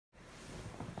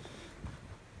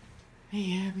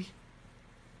Hey, Abby.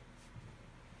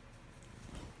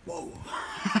 Whoa.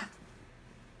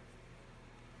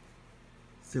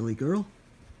 Silly girl.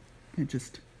 Can't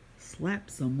just slap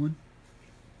someone.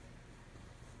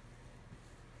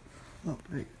 Oh,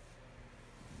 hey.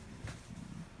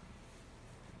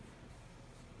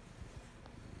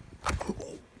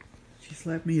 Oh, she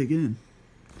slapped me again.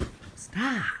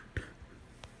 Stop.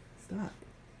 Stop,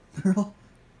 girl.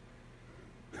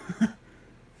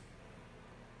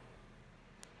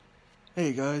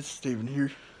 Hey guys, Steven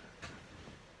here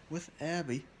with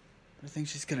Abby. I think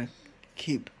she's gonna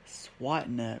keep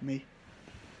swatting at me.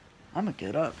 I'm gonna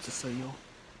get up just so you'll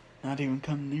not even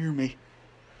come near me.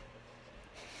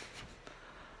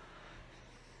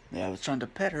 Yeah, I was trying to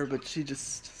pet her, but she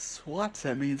just swats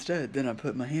at me instead. Then I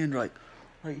put my hand right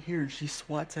here and she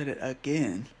swats at it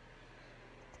again.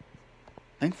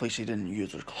 Thankfully she didn't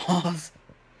use her claws.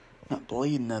 Not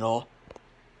bleeding at all.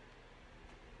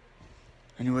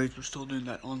 Anyways, we're still doing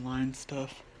that online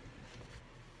stuff.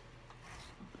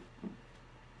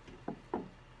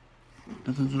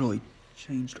 Nothing's really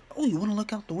changed. Oh, you want to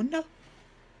look out the window?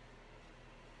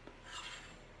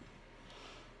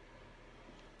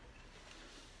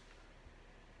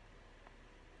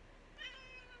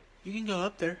 You can go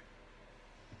up there.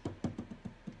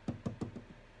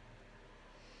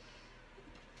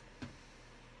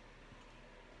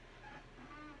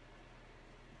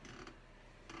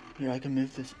 Here, I can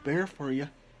move this bear for you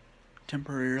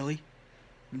temporarily.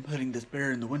 I'm putting this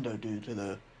bear in the window due to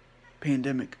the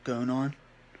pandemic going on.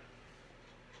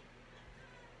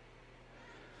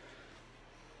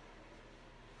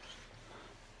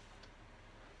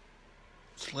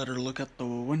 Just let her look out the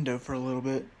window for a little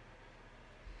bit.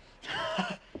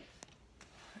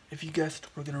 If you guessed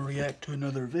we're gonna react to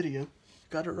another video,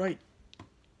 got it right.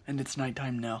 And it's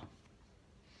nighttime now.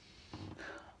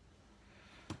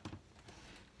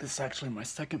 This is actually my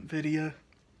second video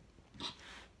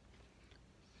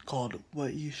called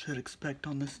What You Should Expect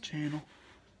on This Channel.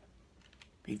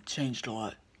 We've changed a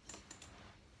lot.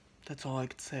 That's all I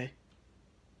could say.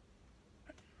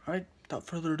 Alright, without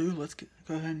further ado, let's go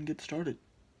ahead and get started.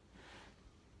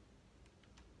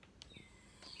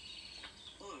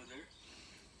 Hello there,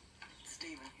 it's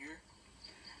Steven here,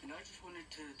 and I just wanted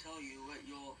to tell you what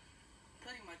you'll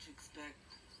pretty much expect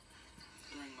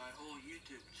during my whole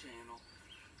YouTube channel.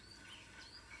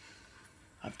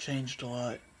 I've changed a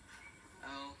lot.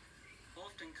 I'll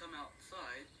often come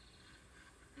outside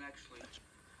and actually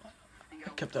hang I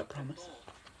out kept with that my promise.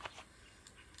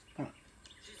 doll.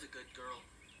 She's a good girl.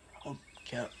 Oh,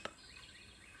 yep.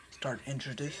 Start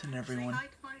introducing everyone. Say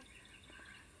hi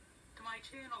to my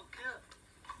channel, Kip.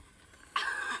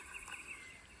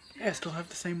 Yeah, I still have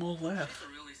the same old laugh. She's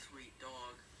a really sweet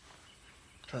dog.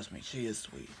 Trust me, she is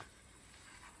sweet.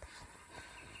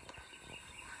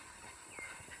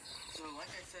 So, like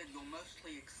I said, you'll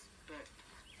mostly expect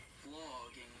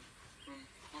vlogging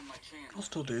on my channel. I'll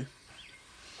still do.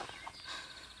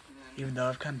 Even though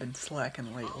I've kind of been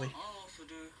slacking lately. I'll also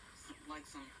do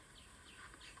some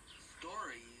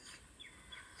stories.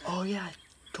 Oh yeah, I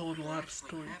told a lot of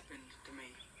stories. Happened to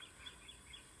me.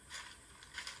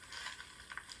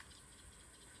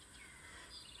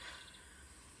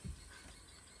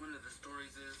 One of the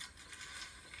stories is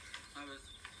the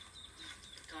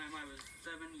time I was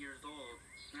 7 years old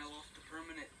and I lost a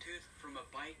permanent tooth from a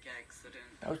bike accident.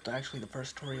 That was actually the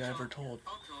first story I ever told.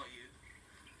 I'll tell you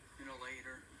in a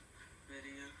later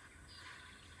video.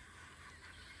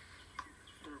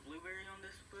 Is there a blueberry on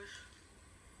this bush?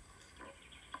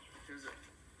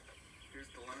 Here's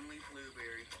the lonely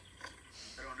blueberry.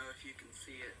 I don't know if you can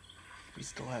see it. We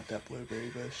still have that blueberry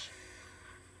bush.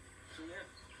 So yeah.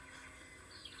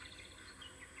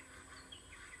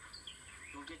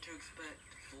 You'll get to expect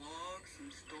vlogs,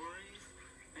 some stories,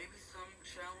 maybe some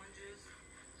challenges.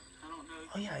 I don't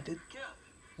know. Oh yeah, I did Yeah.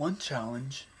 one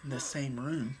challenge in the same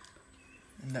room.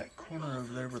 In that corner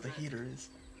over there where the heater is.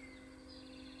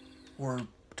 Or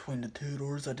between the two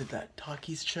doors, I did that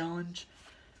Takis challenge.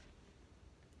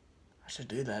 I should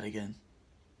do that again.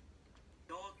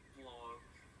 Dog vlog.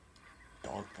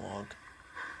 Dog vlog.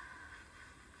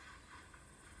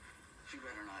 She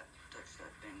better not touch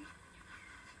that thing.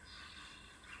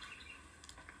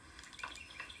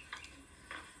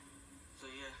 So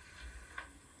yeah.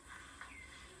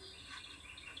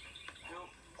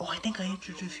 Oh, I think I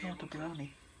introduced y'all to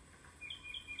Brownie.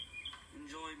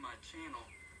 Enjoy my channel.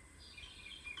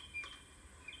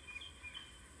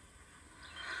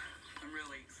 I'm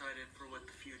really excited for what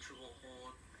the future will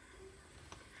hold.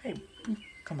 Hey,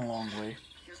 come a long way.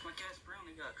 Here's my cat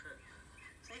Brownie got cut.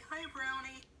 Say hi,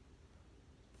 Brownie.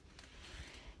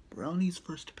 Brownie's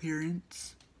first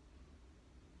appearance.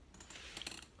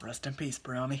 Rest in peace,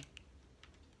 Brownie.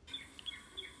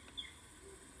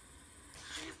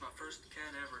 She's my first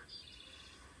cat ever.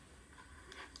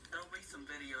 There'll be some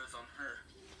videos on her.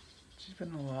 She's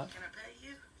been a lot. Can I pet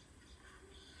you?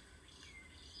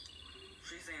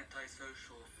 She's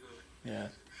antisocial food. Yeah.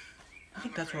 I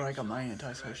think that's where I got my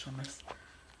antisocialness.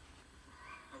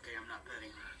 Okay, I'm not petting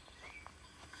her.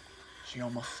 She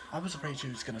almost... I was afraid she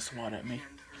was gonna swat at me.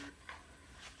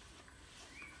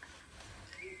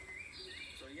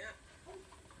 So yeah.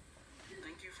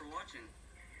 Thank you for watching.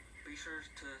 Be sure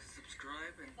to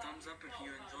subscribe and thumbs up if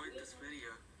you enjoyed this video.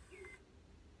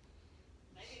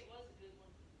 Maybe it was a good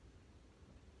one.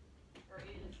 Or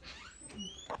is.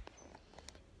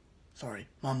 Sorry,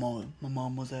 my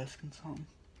mom was asking something.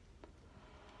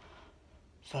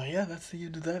 So yeah, that's the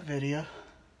end of that video.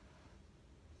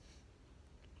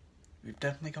 We've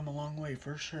definitely come a long way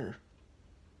for sure.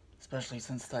 Especially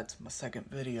since that's my second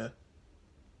video.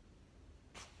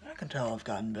 I can tell I've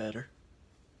gotten better.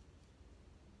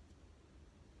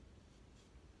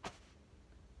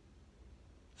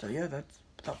 So yeah,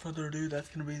 without further ado, that's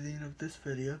going to be the end of this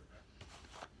video.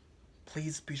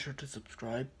 Please be sure to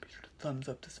subscribe. Be sure to thumbs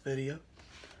up this video.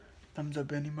 Thumbs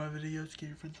up any of my videos. Get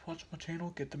your friends to watch my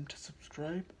channel. Get them to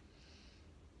subscribe.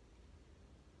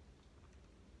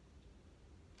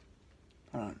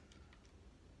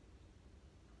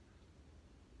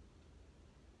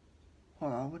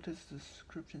 Hold on, what does the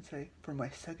description say? For my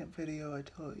second video, I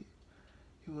tell you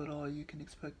what all you can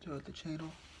expect throughout the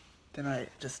channel. Then I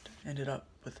just ended up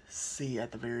with C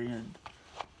at the very end.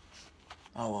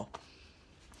 Oh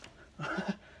well.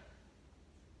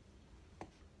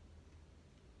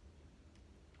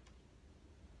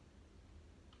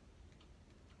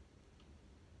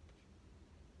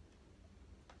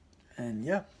 And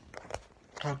yeah,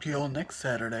 talk to you all next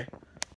Saturday.